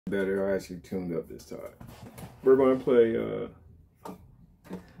better. I actually tuned up this time. We're going to play,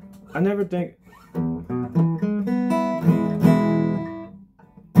 I never think...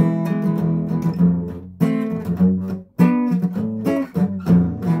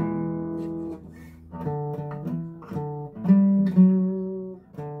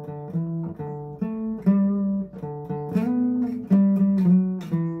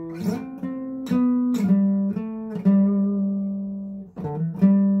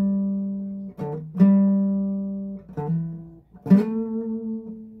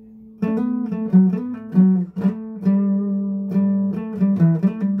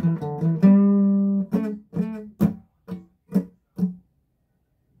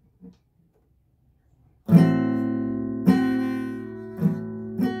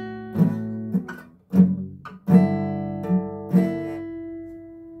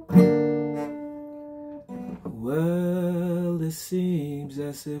 Well, it seems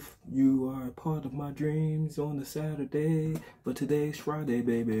as if you are a part of my dreams on a Saturday, but today's Friday,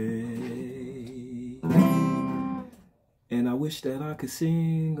 baby. And I wish that I could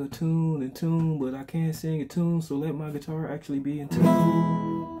sing a tune in tune, but I can't sing a tune, so let my guitar actually be in tune.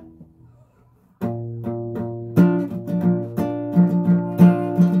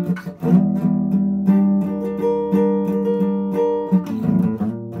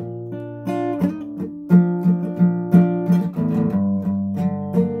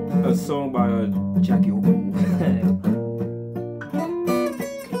 A song by Jackie O. I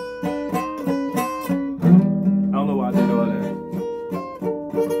don't know why I did all that.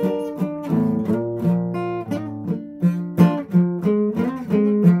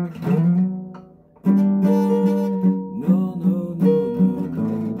 No, no, no, no, no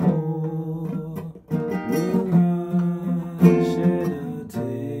more will I shed a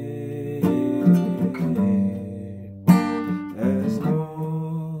tear as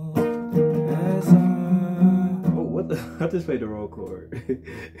long as oh, what the? I just played the wrong chord.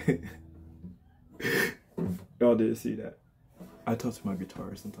 Y'all didn't see that. I touch my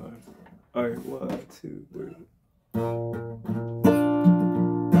guitar sometimes. Alright, 1, 2, 3.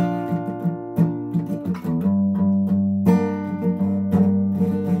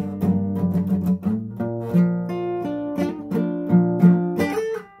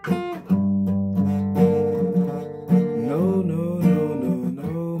 No, no, no, no,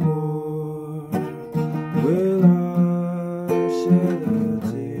 no more will I shed a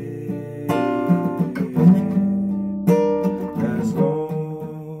tear as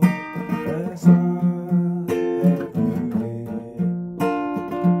long as I have you near.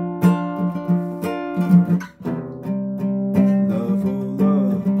 Love, oh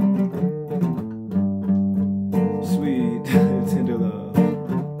love, sweet, tender love,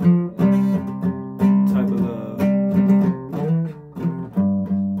 type of love.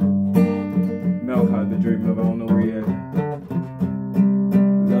 Malachi's been dreaming of, I don't know where he at.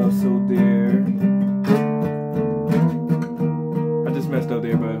 Love so dear. I just messed up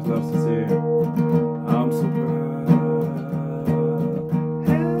there, but it's love sincere. I'm so proud.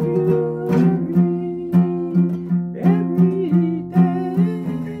 Have you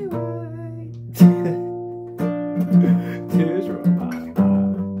every day right? Tears from my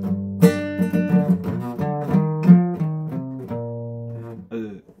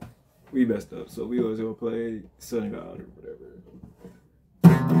eye. We messed up, so we was gonna play Sun God or whatever.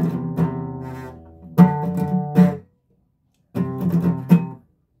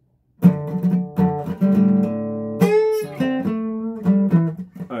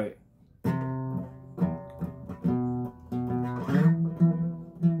 Alright.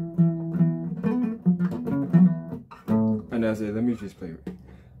 And that's it. Let me just play it.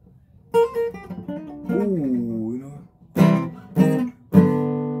 Ooh, you know.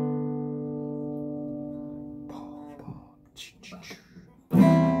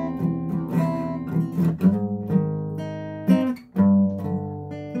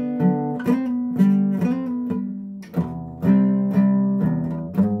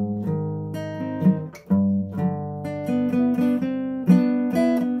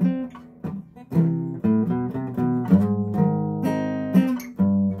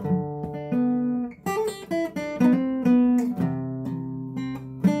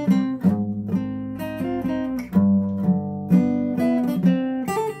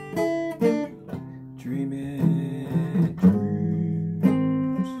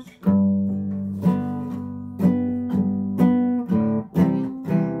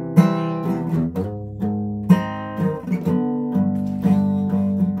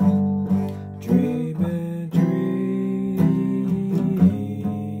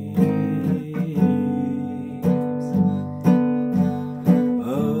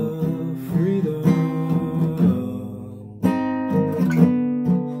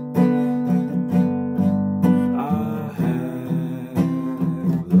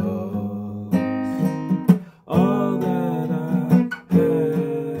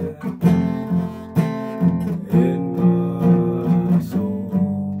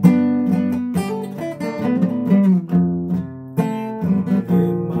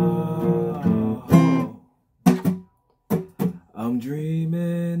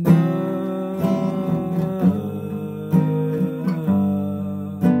 dreaming of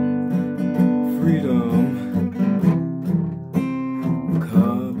freedom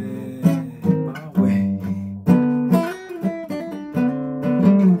coming my way.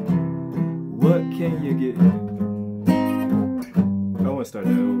 What can you get? I want to start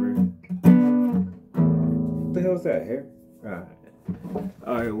that over. What the hell is that, hair?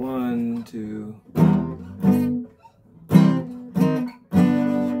 Alright, 1, 2.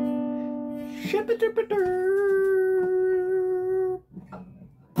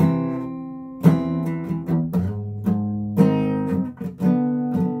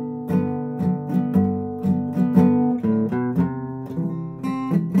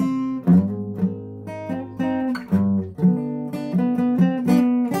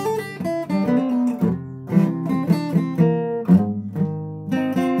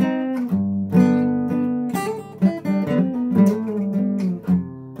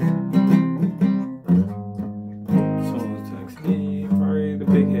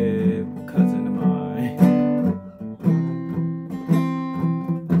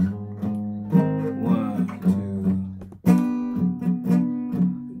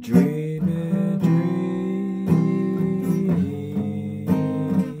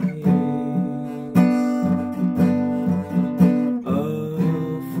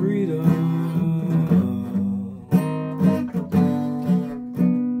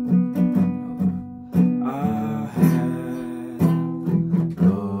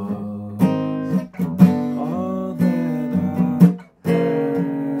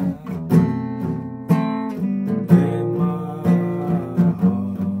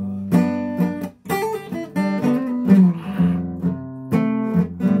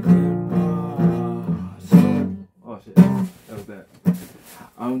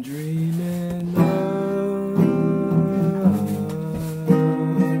 I'm dreaming of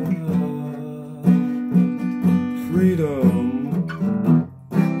freedom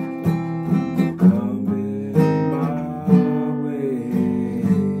coming my way.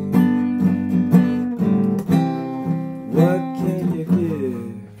 What can you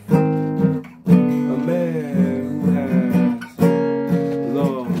give a man who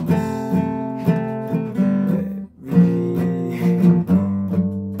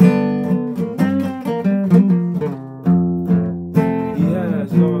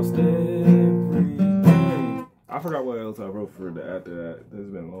has lost everything? I forgot what else I wrote for the after that. It's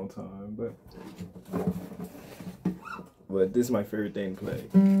been a long time, but this is my favorite thing to play.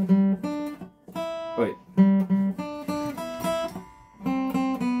 Wait.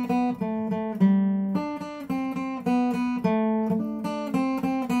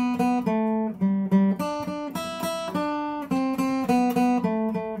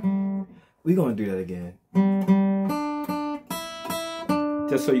 We gonna do that again.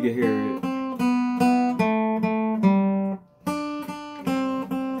 Just so you can hear it.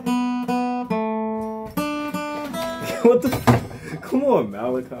 What the? Come on,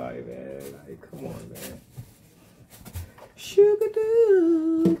 Malachi, man. Like, come on, man. Sugar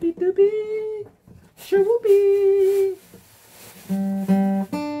doobie doobie, sugar bee.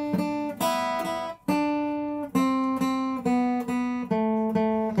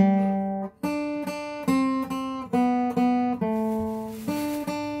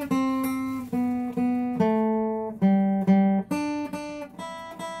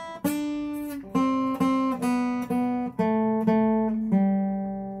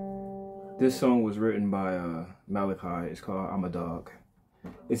 This song was written by Malachi. It's called I'm a Dog.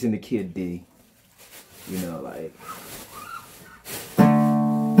 It's in the Kid D. You know, like.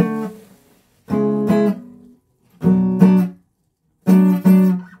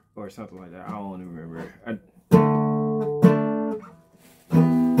 Or something like that. I don't even remember.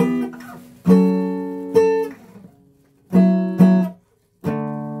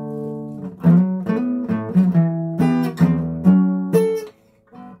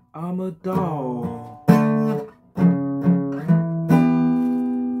 I'm a dog.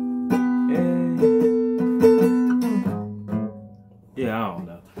 Yeah, I don't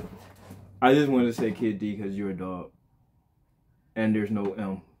know. I just wanted to say Kid D because you're a dog. And there's no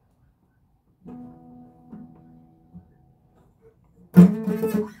M.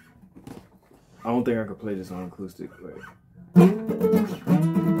 I don't think I could play this on acoustic. Right?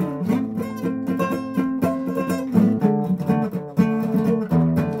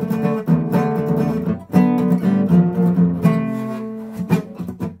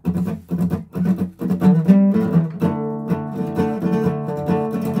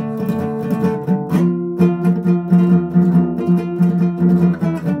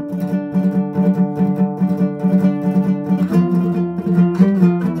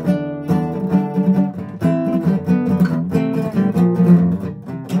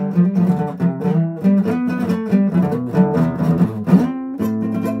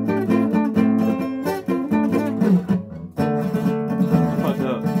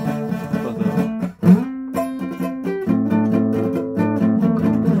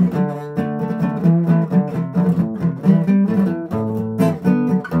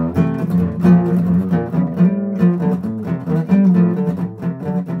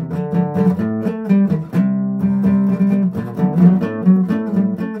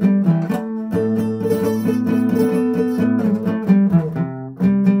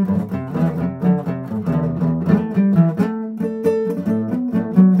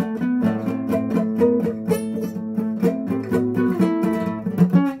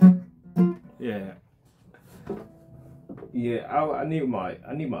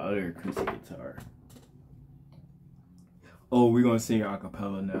 I need my other acoustic guitar. Oh, we're gonna sing a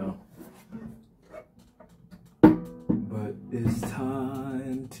cappella now. But it's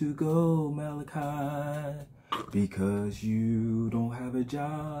time to go, Malachi, because you don't have a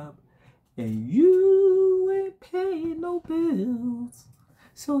job and you ain't paying no bills.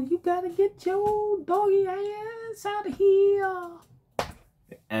 So you gotta get your doggy ass out of here.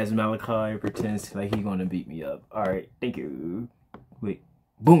 As Malachi pretends like he's gonna beat me up. Alright, thank you. Wait.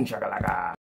 Boom shakalaka.